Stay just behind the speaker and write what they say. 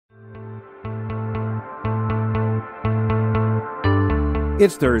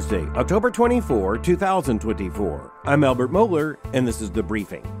It's Thursday, October 24, 2024. I'm Albert Mohler, and this is The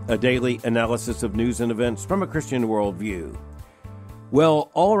Briefing, a daily analysis of news and events from a Christian worldview. Well,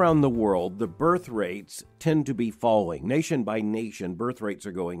 all around the world, the birth rates tend to be falling. Nation by nation, birth rates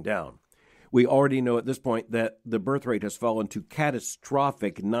are going down. We already know at this point that the birth rate has fallen to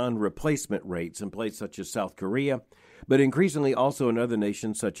catastrophic non-replacement rates in places such as South Korea, but increasingly also in other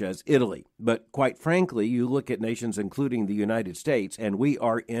nations such as Italy. But quite frankly, you look at nations including the United States, and we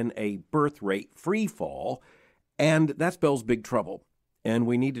are in a birth rate free fall, and that spells big trouble. And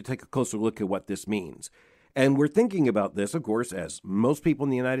we need to take a closer look at what this means. And we're thinking about this, of course, as most people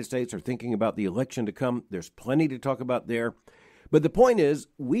in the United States are thinking about the election to come. There's plenty to talk about there. But the point is,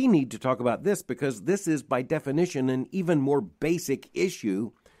 we need to talk about this because this is, by definition, an even more basic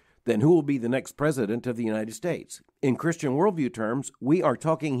issue than who will be the next president of the United States. In Christian worldview terms, we are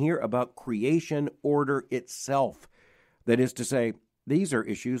talking here about creation order itself. That is to say, these are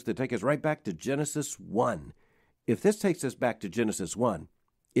issues that take us right back to Genesis 1. If this takes us back to Genesis 1,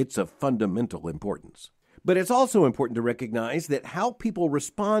 it's of fundamental importance. But it's also important to recognize that how people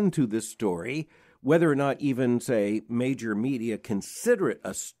respond to this story, whether or not even, say, major media consider it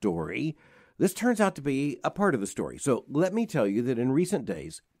a story, this turns out to be a part of the story. So let me tell you that in recent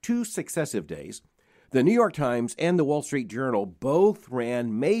days, 2 successive days, the New York Times and the Wall Street Journal both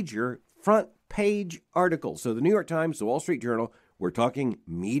ran major front-page articles. So the New York Times, the Wall Street Journal, we're talking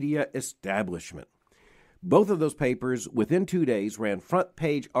media establishment. Both of those papers, within 2 days, ran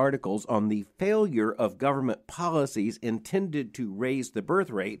front-page articles on the failure of government policies intended to raise the birth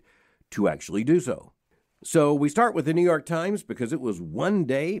rate to actually do so. So we start with the New York Times because it was one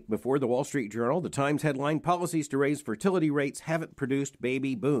day before the Wall Street Journal. The Times headline, "Policies to Raise Fertility Rates Haven't Produced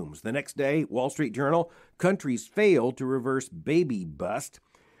Baby Booms." The next day, Wall Street Journal, "Countries Fail to Reverse Baby Bust."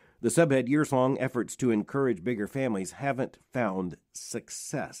 The subhead, "Years-long efforts to encourage bigger families haven't found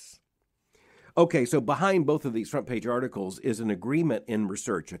success." Okay, so behind both of these front-page articles is an agreement in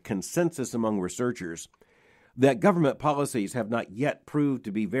research, a consensus among researchers, that government policies have not yet proved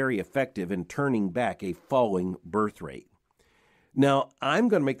to be very effective in turning back a falling birth rate. Now, I'm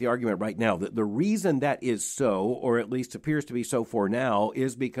going to make the argument right now that the reason that is so, or at least appears to be so for now,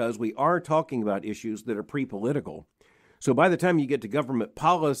 is because we are talking about issues that are pre-political. So by the time you get to government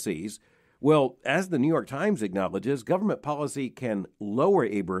policies, well, as the New York Times acknowledges, government policy can lower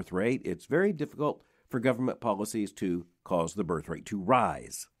a birth rate. It's very difficult for government policies to cause the birth rate to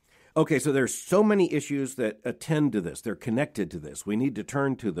rise. Okay, so there's so many issues that attend to this. They're connected to this. We need to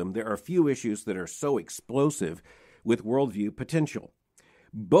turn to them. There are a few issues that are so explosive with worldview potential.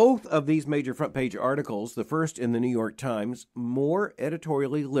 Both of these major front-page articles, the first in the New York Times, more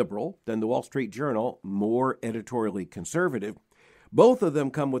editorially liberal than the Wall Street Journal, more editorially conservative. Both of them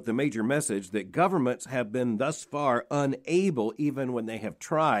come with the major message that governments have been thus far unable, even when they have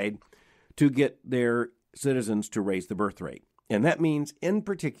tried, to get their citizens to raise the birth rate. And that means, in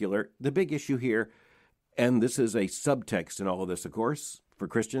particular, the big issue here, and this is a subtext in all of this, of course, for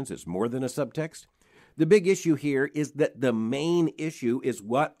Christians, it's more than a subtext. The big issue here is that the main issue is,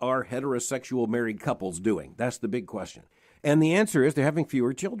 what are heterosexual married couples doing? That's the big question. And the answer is they're having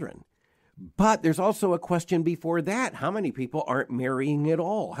fewer children. But there's also a question before that. How many people aren't marrying at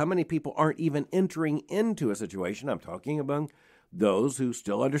all? How many people aren't even entering into a situation? I'm talking among those who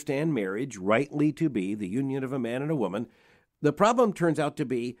still understand marriage rightly to be the union of a man and a woman. The problem turns out to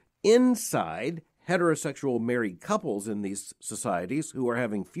be inside heterosexual married couples in these societies who are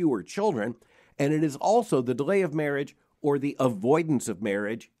having fewer children, and it is also the delay of marriage or the avoidance of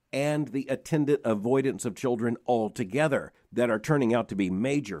marriage and the attendant avoidance of children altogether that are turning out to be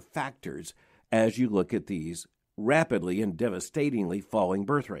major factors as you look at these rapidly and devastatingly falling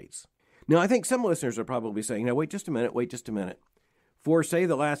birth rates. Now, I think some listeners are probably saying, now, wait just a minute. For, say,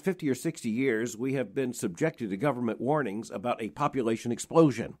 the last 50 or 60 years, we have been subjected to government warnings about a population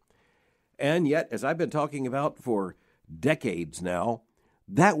explosion. And yet, as I've been talking about for decades now,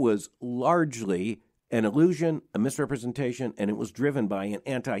 that was largely an illusion, a misrepresentation, and it was driven by an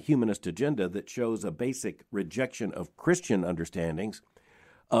anti-humanist agenda that shows a basic rejection of Christian understandings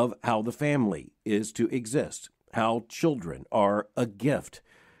of how the family is to exist, how children are a gift.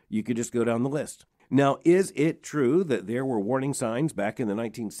 You could just go down the list. Now, is it true that there were warning signs back in the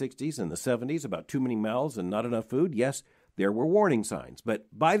 1960s and the 70s about too many mouths and not enough food? Yes, there were warning signs. But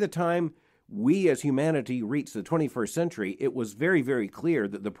by the time we as humanity reached the 21st century, it was very, very clear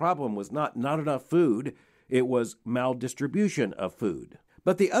that the problem was not enough food. It was maldistribution of food.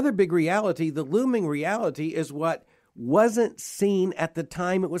 But the other big reality, the looming reality, is what wasn't seen at the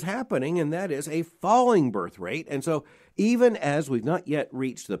time it was happening, and that is a falling birth rate. And so Even as we've not yet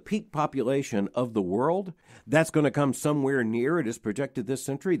reached the peak population of the world, that's going to come somewhere near, it is projected this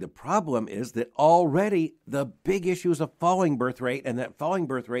century. The problem is that already the big issue is a falling birth rate, and that falling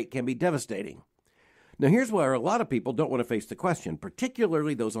birth rate can be devastating. Now, here's where a lot of people don't want to face the question,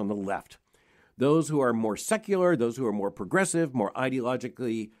 particularly those on the left. Those who are more secular, those who are more progressive, more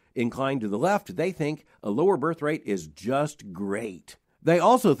ideologically inclined to the left, they think a lower birth rate is just great. They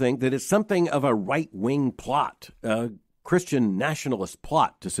also think that it's something of a right-wing plot, a Christian nationalist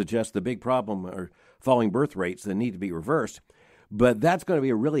plot to suggest the big problem are falling birth rates that need to be reversed. But that's going to be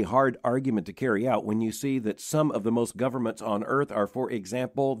a really hard argument to carry out when you see that some of the most governments on earth are, for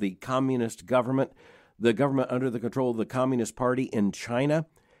example, the communist government, the government under the control of the Communist Party in China.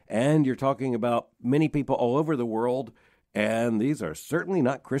 And you're talking about many people all over the world, and these are certainly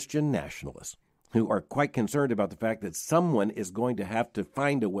not Christian nationalists who are quite concerned about the fact that someone is going to have to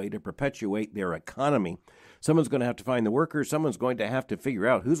find a way to perpetuate their economy. Someone's going to have to find the workers. Someone's going to have to figure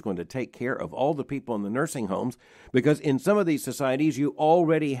out who's going to take care of all the people in the nursing homes, because in some of these societies, you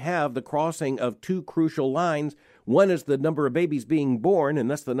already have the crossing of two crucial lines. One is the number of babies being born,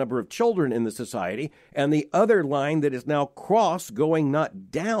 and that's the number of children in the society. And the other line that is now crossed, going not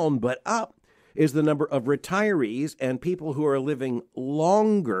down but up, is the number of retirees and people who are living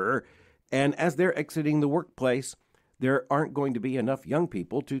longer. And as they're exiting the workplace, there aren't going to be enough young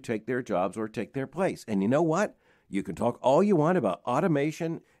people to take their jobs or take their place. And you know what? You can talk all you want about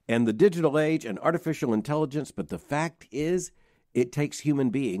automation and the digital age and artificial intelligence, but the fact is it takes human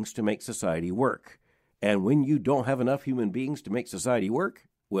beings to make society work. And when you don't have enough human beings to make society work,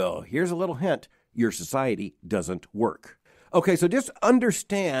 well, here's a little hint, your society doesn't work. Okay, so just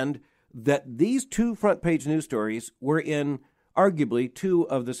understand that these two front-page news stories were in arguably two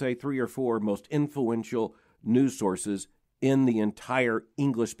of the, say, 3 or 4 most influential news sources in the entire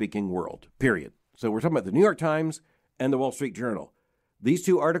English-speaking world, period. So we're talking about the New York Times and the Wall Street Journal. These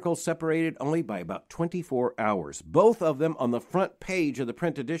two articles separated only by about 24 hours, both of them on the front page of the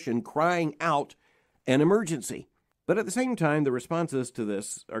print edition crying out an emergency. But at the same time, the responses to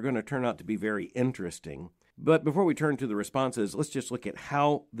this are going to turn out to be very interesting. But before we turn to the responses, let's just look at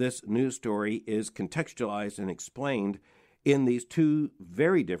how this news story is contextualized and explained in these two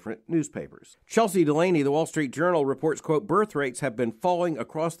very different newspapers. Chelsey Dulaney, the Wall Street Journal, reports, quote, birth rates have been falling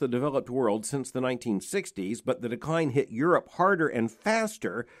across the developed world since the 1960s, but the decline hit Europe harder and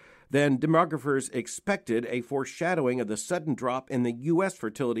faster than demographers expected, a foreshadowing of the sudden drop in the U.S.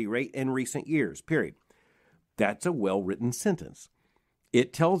 fertility rate in recent years, period. That's a well-written sentence.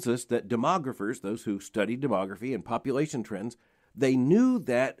 It tells us that demographers, those who study demography and population trends, they knew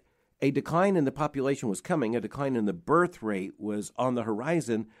that a decline in the population was coming, a decline in the birth rate was on the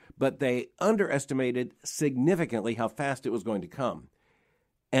horizon, but they underestimated significantly how fast it was going to come.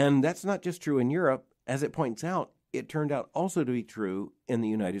 And that's not just true in Europe. As it points out, it turned out also to be true in the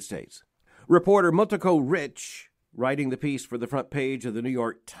United States. Reporter Motoko, writing the piece for the front page of the New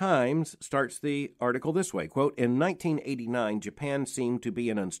York Times, starts the article this way, quote, in 1989, Japan seemed to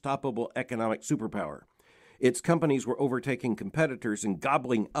be an unstoppable economic superpower. Its companies were overtaking competitors and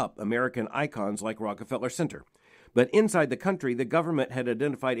gobbling up American icons like Rockefeller Center. But inside the country, the government had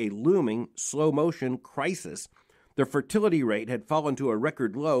identified a looming slow-motion crisis. The fertility rate had fallen to a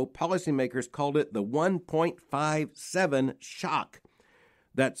record low. Policymakers called it the 1.57 shock.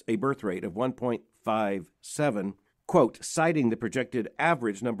 That's a birth rate of 1.57, quote, citing the projected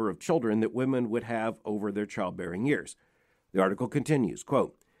average number of children that women would have over their childbearing years. The article continues,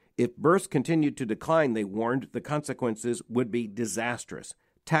 quote, if births continued to decline, they warned, the consequences would be disastrous.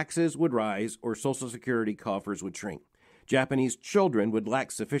 Taxes would rise or Social Security coffers would shrink. Japanese children would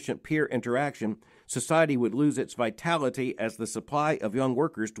lack sufficient peer interaction. Society would lose its vitality as the supply of young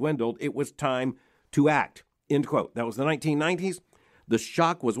workers dwindled. It was time to act. End quote. That was the 1990s. The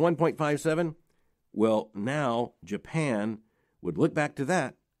shock was 1.57. Well, now Japan would look back to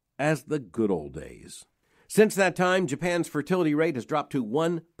that as the good old days. Since that time, Japan's fertility rate has dropped to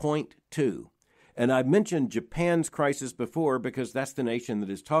 1.2. And I've mentioned Japan's crisis before because that's the nation that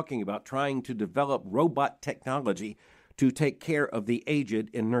is talking about trying to develop robot technology to take care of the aged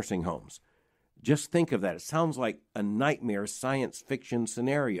in nursing homes. Just think of that. It sounds like a nightmare science fiction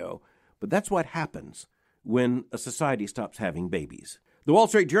scenario, but that's what happens when a society stops having babies. The Wall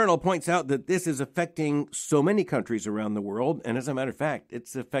Street Journal points out that this is affecting so many countries around the world, and as a matter of fact,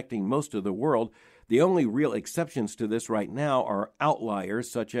 it's affecting most of the world. The only real exceptions to this right now are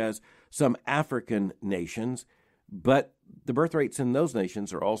outliers, such as some African nations, but the birth rates in those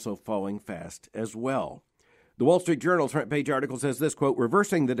nations are also falling fast as well. The Wall Street Journal's front page article says this, quote,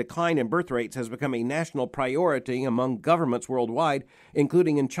 reversing the decline in birth rates has become a national priority among governments worldwide,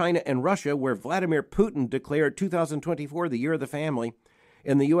 including in China and Russia, where Vladimir Putin declared 2024 the year of the family.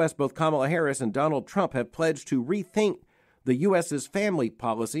 In the U.S., both Kamala Harris and Donald Trump have pledged to rethink the U.S.'s family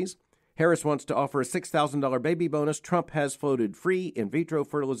policies. Harris wants to offer a $6,000 baby bonus. Trump has floated free in vitro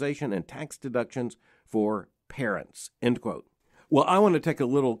fertilization and tax deductions for parents, end quote. Well, I want to take a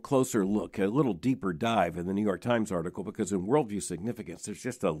little closer look, a little deeper dive in the New York Times article, because in Worldview Significance, there's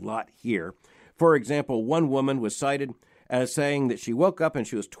just a lot here. For example, one woman was cited as saying that she woke up and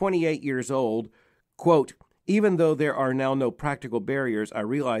she was 28 years old. Quote, even though there are now no practical barriers, I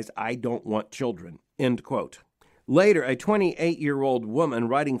realize I don't want children, end quote. Later, a 28-year-old woman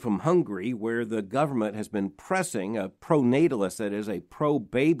writing from Hungary, where the government has been pressing a pro-natalist, that is, a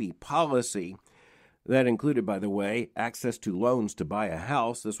pro-baby policy, that included, by the way, access to loans to buy a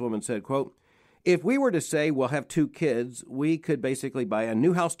house. This woman said, quote, if we were to say we'll have 2 kids, we could basically buy a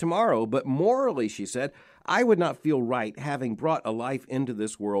new house tomorrow. But morally, she said, I would not feel right having brought a life into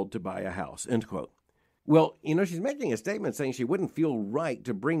this world to buy a house, end quote. Well, she's making a statement saying she wouldn't feel right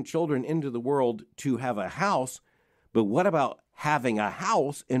to bring children into the world to have a house. But what about having a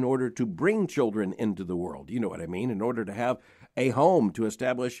house in order to bring children into the world? You know what I mean? In order to have a home, to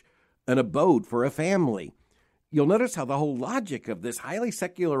establish an abode for a family. You'll notice how the whole logic of this highly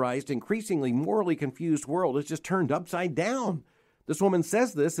secularized, increasingly morally confused world is just turned upside down. This woman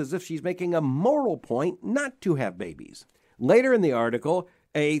says this as if she's making a moral point not to have babies. Later in the article,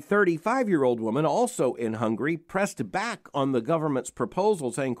 a 35-year-old woman, also in Hungary, pressed back on the government's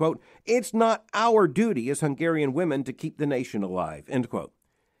proposal, saying, quote, it's not our duty as Hungarian women to keep the nation alive, end quote.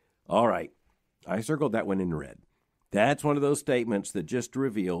 All right, I circled that one in red. That's one of those statements that just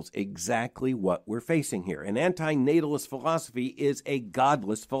reveals exactly what we're facing here. An anti-natalist philosophy is a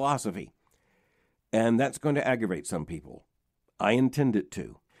godless philosophy. And that's going to aggravate some people. I intend it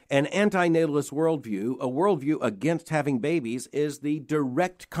to. An anti-natalist worldview, a worldview against having babies, is the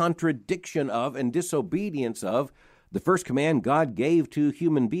direct contradiction of and disobedience of the first command God gave to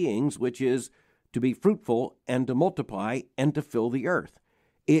human beings, which is to be fruitful and to multiply and to fill the earth.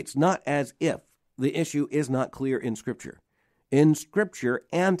 It's not as if the issue is not clear in Scripture. In Scripture,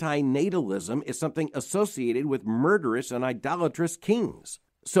 anti-natalism is something associated with murderous and idolatrous kings.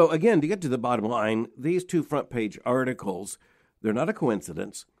 So again, to get to the bottom line, these 2 front-page articles, they're not a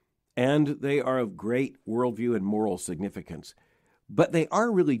coincidence, and they are of great worldview and moral significance. But they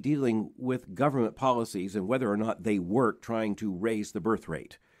are really dealing with government policies and whether or not they work trying to raise the birth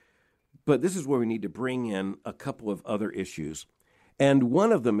rate. But this is where we need to bring in a couple of other issues. And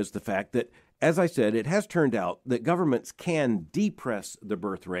one of them is the fact that, as I said, it has turned out that governments can depress the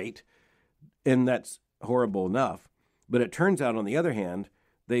birth rate, and that's horrible enough. But it turns out, on the other hand,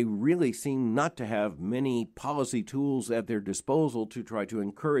 they really seem not to have many policy tools at their disposal to try to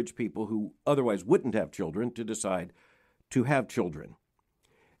encourage people who otherwise wouldn't have children to decide to have children.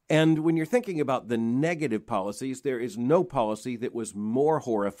 And when you're thinking about the negative policies, there is no policy that was more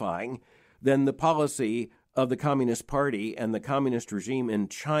horrifying than the policy of the Communist Party and the communist regime in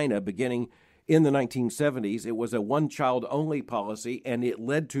China beginning in the 1970s. It was a one-child-only policy, and it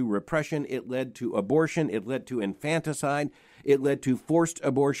led to repression, it led to abortion, it led to infanticide, it led to forced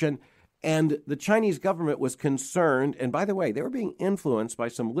abortion. And the Chinese government was concerned, and by the way, they were being influenced by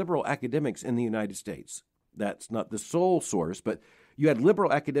some liberal academics in the United States. That's not the sole source, but you had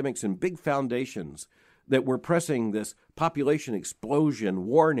liberal academics and big foundations that were pressing this population explosion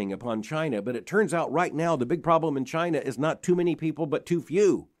warning upon China. But it turns out right now the big problem in China is not too many people, but too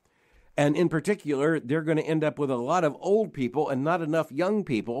few. And in particular, they're going to end up with a lot of old people and not enough young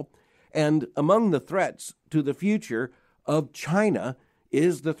people. And among the threats to the future of China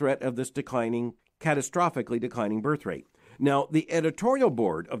is the threat of this catastrophically declining birth rate. Now, the editorial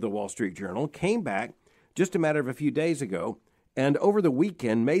board of the Wall Street Journal came back just a matter of a few days ago and over the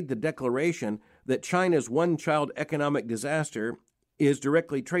weekend made the declaration that China's one-child economic disaster is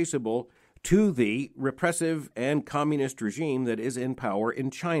directly traceable to the repressive and communist regime that is in power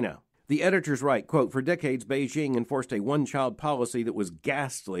in China. The editors write, quote, for decades, Beijing enforced a one-child policy that was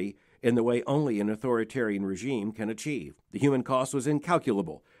ghastly in the way only an authoritarian regime can achieve. The human cost was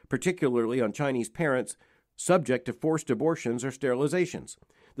incalculable, particularly on Chinese parents subject to forced abortions or sterilizations.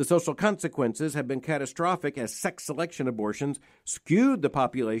 The social consequences have been catastrophic as sex selection abortions skewed the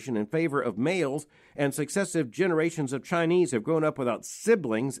population in favor of males, and successive generations of Chinese have grown up without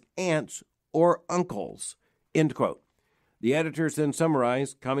siblings, aunts, or uncles. End quote. The editors then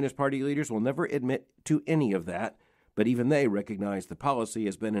summarize, Communist Party leaders will never admit to any of that, but even they recognize the policy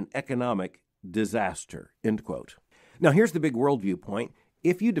has been an economic disaster. End quote. Now here's the big worldview point.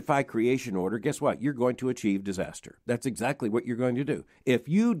 if you defy creation order, guess what? You're going to achieve disaster. That's exactly what you're going to do. If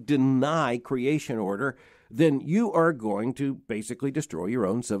you deny creation order, then you are going to basically destroy your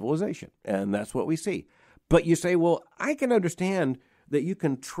own civilization. And that's what we see. But you say, well, I can understand that you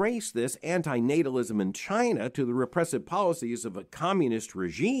can trace this antinatalism in China to the repressive policies of a communist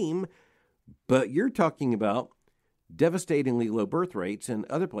regime, but you're talking about devastatingly low birth rates in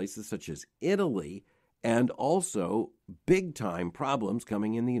other places such as Italy, and also big-time problems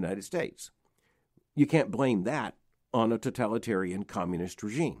coming in the United States. You can't blame that on a totalitarian communist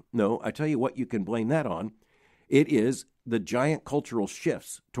regime. No, I tell you what you can blame that on. It is the giant cultural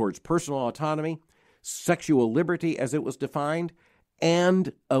shifts towards personal autonomy, sexual liberty as it was defined,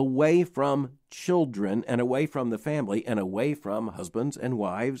 and away from children and away from the family and away from husbands and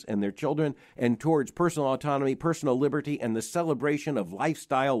wives and their children and towards personal autonomy, personal liberty, and the celebration of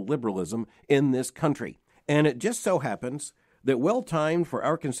lifestyle liberalism in this country. And it just so happens that well-timed for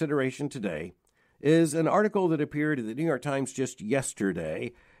our consideration today is an article that appeared in the New York Times just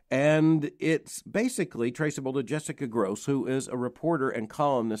yesterday, and it's basically traceable to Jessica Grose, who is a reporter and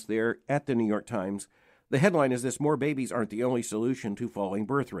columnist there at the New York Times. The headline is this: more babies aren't the only solution to falling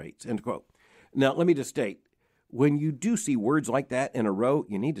birth rates, end quote. Now, let me just state, when you do see words like that in a row,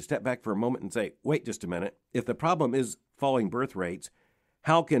 you need to step back for a moment and say, wait just a minute. If the problem is falling birth rates,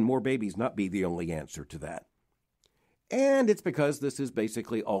 how can more babies not be the only answer to that? And it's because this is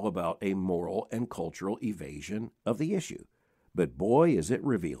basically all about a moral and cultural evasion of the issue. But boy, is it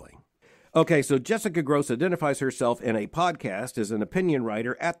revealing. Okay, so Jessica Grose identifies herself in a podcast as an opinion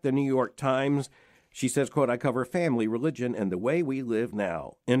writer at the New York Times. She says, quote, I cover family, religion, and the way we live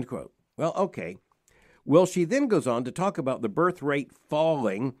now, end quote. Well, okay. Well, she then goes on to talk about the birth rate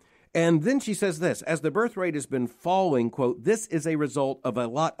falling, and then she says this: as the birth rate has been falling, quote, this is a result of a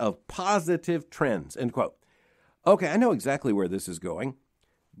lot of positive trends, end quote. Okay, I know exactly where this is going,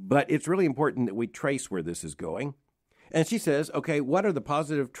 but it's really important that we trace where this is going. And she says, okay, what are the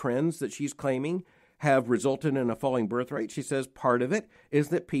positive trends that she's claiming have resulted in a falling birth rate? She says part of it is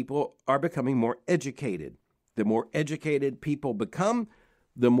that people are becoming more educated. The more educated people become,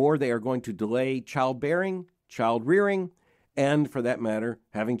 the more they are going to delay childbearing, child rearing, and for that matter,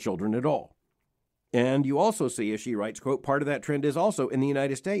 having children at all. And you also see, as she writes, quote, part of that trend is also in the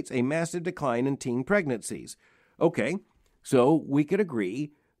United States, a massive decline in teen pregnancies. Okay, so we could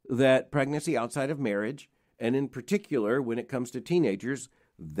agree that pregnancy outside of marriage, and in particular when it comes to teenagers,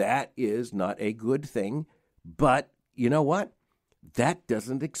 that is not a good thing. But you know what? That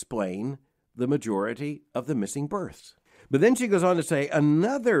doesn't explain the majority of the missing births. But then she goes on to say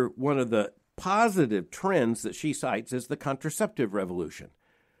another one of the positive trends that she cites is the contraceptive revolution.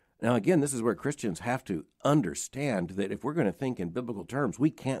 Now, again, this is where Christians have to understand that if we're going to think in biblical terms,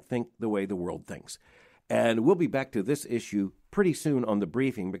 we can't think the way the world thinks. And we'll be back to this issue pretty soon on the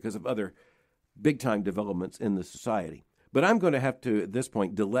briefing because of other big-time developments in the society. But I'm going to have to, at this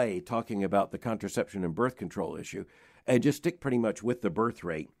point, delay talking about the contraception and birth control issue and just stick pretty much with the birth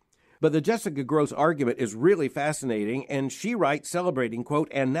rate. But the Jessica Grose argument is really fascinating, and she writes, celebrating, quote,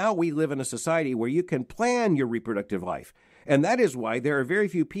 and now we live in a society where you can plan your reproductive life. And that is why there are very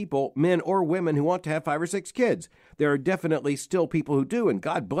few people, men or women, who want to have 5 or 6 kids. There are definitely still people who do, and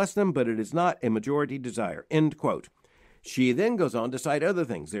God bless them, but it is not a majority desire, end quote. She then goes on to cite other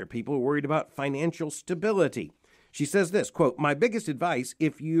things. There are people worried about financial stability. She says this, quote, my biggest advice,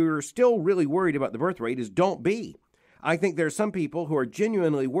 if you're still really worried about the birth rate, is don't be. I think there are some people who are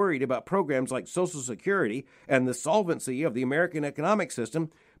genuinely worried about programs like Social Security and the solvency of the American economic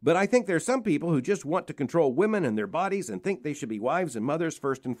system, but I think there are some people who just want to control women and their bodies and think they should be wives and mothers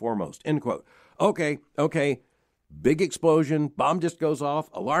first and foremost, end quote. Okay, big explosion, bomb just goes off,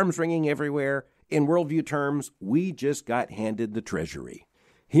 alarms ringing everywhere. In Worldview terms, we just got handed the treasury.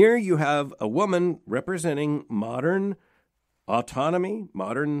 Here you have a woman representing modern autonomy,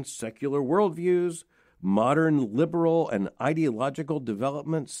 modern secular worldviews, modern liberal and ideological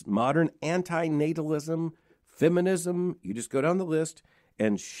developments, modern antinatalism, feminism, you just go down the list,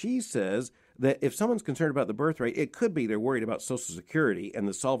 and she says that if someone's concerned about the birth rate, it could be they're worried about Social Security and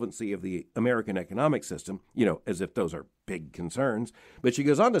the solvency of the American economic system, as if those are big concerns. But she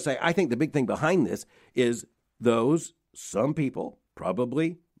goes on to say, I think the big thing behind this is some people,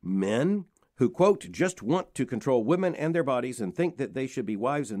 probably men, who, quote, just want to control women and their bodies and think that they should be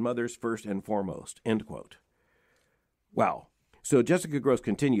wives and mothers first and foremost, end quote. Wow. So Jessica Grose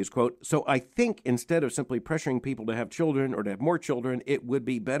continues, quote, so I think instead of simply pressuring people to have children or to have more children, it would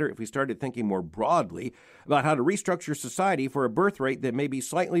be better if we started thinking more broadly about how to restructure society for a birth rate that may be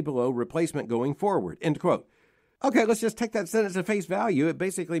slightly below replacement going forward, end quote. Okay, let's just take that sentence at face value. It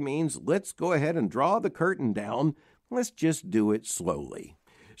basically means let's go ahead and draw the curtain down. Let's just do it slowly.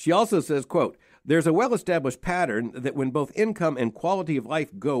 She also says, quote, there's a well-established pattern that when both income and quality of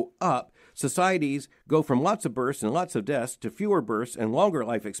life go up, societies go from lots of births and lots of deaths to fewer births and longer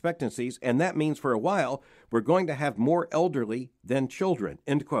life expectancies, and that means for a while we're going to have more elderly than children,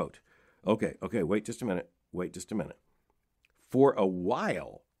 end quote. Okay, wait just a minute. For a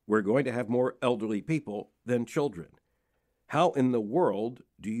while, we're going to have more elderly people than children. How in the world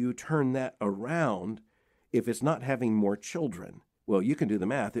do you turn that around if it's not having more children? Well, you can do the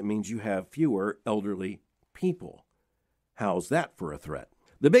math. It means you have fewer elderly people. How's that for a threat?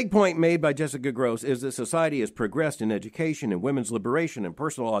 The big point made by Jessica Grose is that society has progressed in education and women's liberation and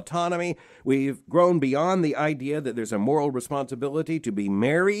personal autonomy. We've grown beyond the idea that there's a moral responsibility to be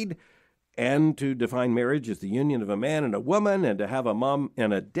married and to define marriage as the union of a man and a woman and to have a mom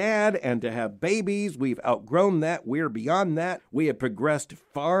and a dad and to have babies. We've outgrown that. We're beyond that. We have progressed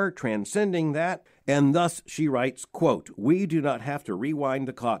far, transcending that. And thus, she writes, quote, we do not have to rewind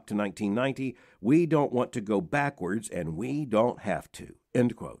the clock to 1990. We don't want to go backwards, and we don't have to,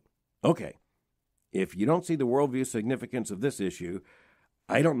 end quote. Okay, if you don't see the worldview significance of this issue,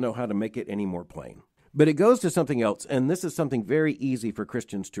 I don't know how to make it any more plain. But it goes to something else, and this is something very easy for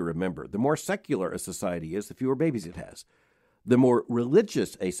Christians to remember. The more secular a society is, the fewer babies it has. The more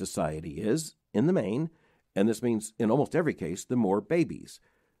religious a society is, in the main, and this means in almost every case, the more babies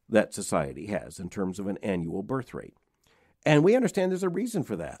that society has in terms of an annual birth rate. And we understand there's a reason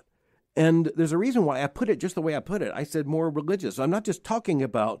for that. And there's a reason why I put it just the way I put it. I said more religious. I'm not just talking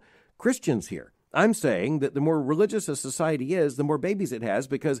about Christians here. I'm saying that the more religious a society is, the more babies it has,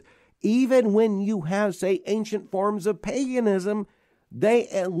 because even when you have, say, ancient forms of paganism, they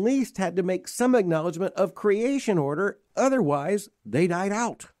at least had to make some acknowledgement of creation order. Otherwise, they died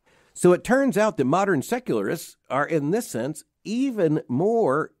out. So it turns out that modern secularists are, in this sense, even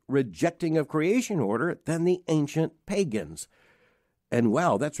more rejecting of creation order than the ancient pagans. And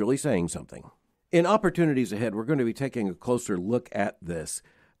wow, that's really saying something. In opportunities ahead, we're going to be taking a closer look at this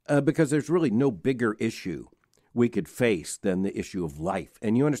because there's really no bigger issue we could face than the issue of life.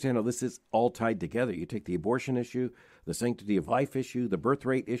 And you understand how this is all tied together. You take the abortion issue, the sanctity of life issue, the birth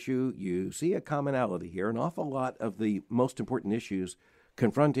rate issue, you see a commonality here. An awful lot of the most important issues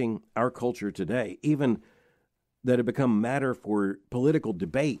confronting our culture today, even that have become matter for political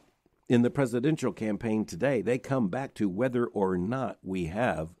debate in the presidential campaign today, they come back to whether or not we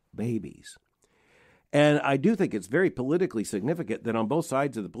have babies. And I do think it's very politically significant that on both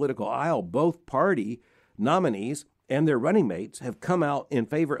sides of the political aisle, both party nominees and their running mates have come out in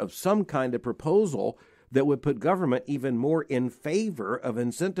favor of some kind of proposal that would put government even more in favor of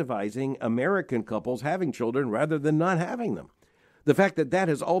incentivizing American couples having children rather than not having them. The fact that that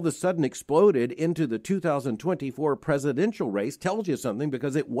has all of a sudden exploded into the 2024 presidential race tells you something,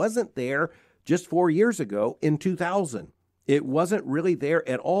 because it wasn't there just 4 years ago in 2000. It wasn't really there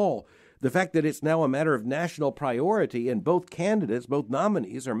at all. The fact that it's now a matter of national priority and both candidates, both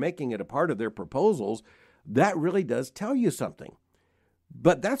nominees are making it a part of their proposals, that really does tell you something.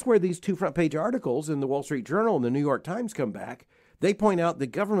 But that's where these two front page articles in the Wall Street Journal and the New York Times come back. They point out that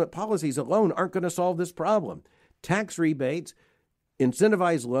government policies alone aren't going to solve this problem. Tax rebates,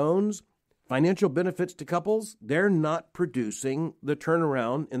 incentivized loans, financial benefits to couples, they're not producing the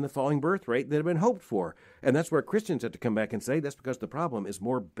turnaround in the falling birth rate that had been hoped for. And that's where Christians have to come back and say that's because the problem is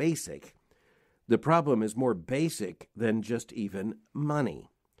more basic. The problem is more basic than just even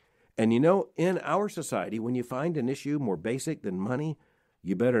money. And you know, in our society, when you find an issue more basic than money,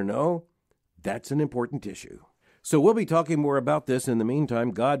 you better know that's an important issue. So we'll be talking more about this. In the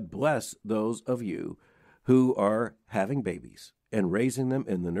meantime, God bless those of you who are having babies and raising them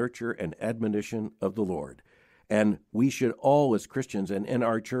in the nurture and admonition of the Lord. And we should all, as Christians and in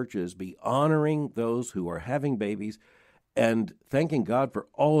our churches, be honoring those who are having babies and thanking God for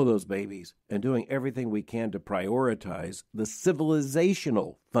all of those babies and doing everything we can to prioritize the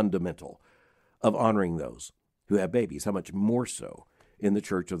civilizational fundamental of honoring those who have babies, how much more so in the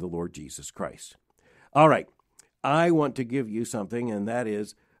Church of the Lord Jesus Christ. All right, I want to give you something, and that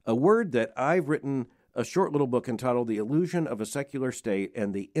is a word that I've written a short little book entitled The Illusion of a Secular State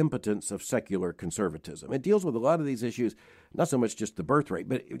and the Impotence of Secular Conservatism. It deals with a lot of these issues, not so much just the birth rate,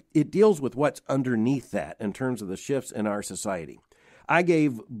 but it deals with what's underneath that in terms of the shifts in our society. I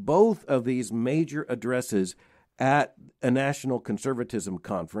gave both of these major addresses at a National Conservatism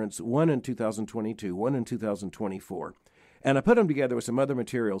Conference, one in 2022, one in 2024. And I put them together with some other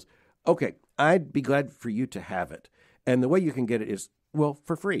materials. Okay, I'd be glad for you to have it. And the way you can get it is, well,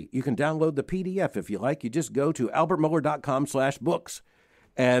 for free. You can download the PDF if you like. You just go to albertmohler.com/books.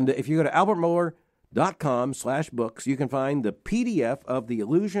 And if you go to albertmohler.com/books, you can find the PDF of The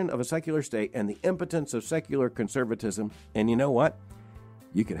Illusion of a Secular State and the Impotence of Secular Conservatism. And you know what?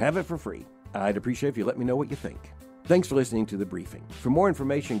 You can have it for free. I'd appreciate if you let me know what you think. Thanks for listening to The Briefing. For more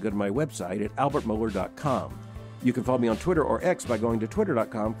information, go to my website at albertmohler.com. You can follow me on Twitter or X by going to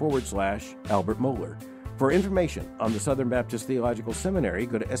twitter.com/Albert Mohler. For information on the Southern Baptist Theological Seminary,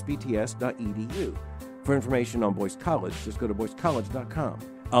 go to sbts.edu. For information on Boyce College, just go to boycecollege.com.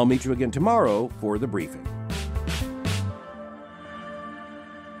 I'll meet you again tomorrow for The Briefing.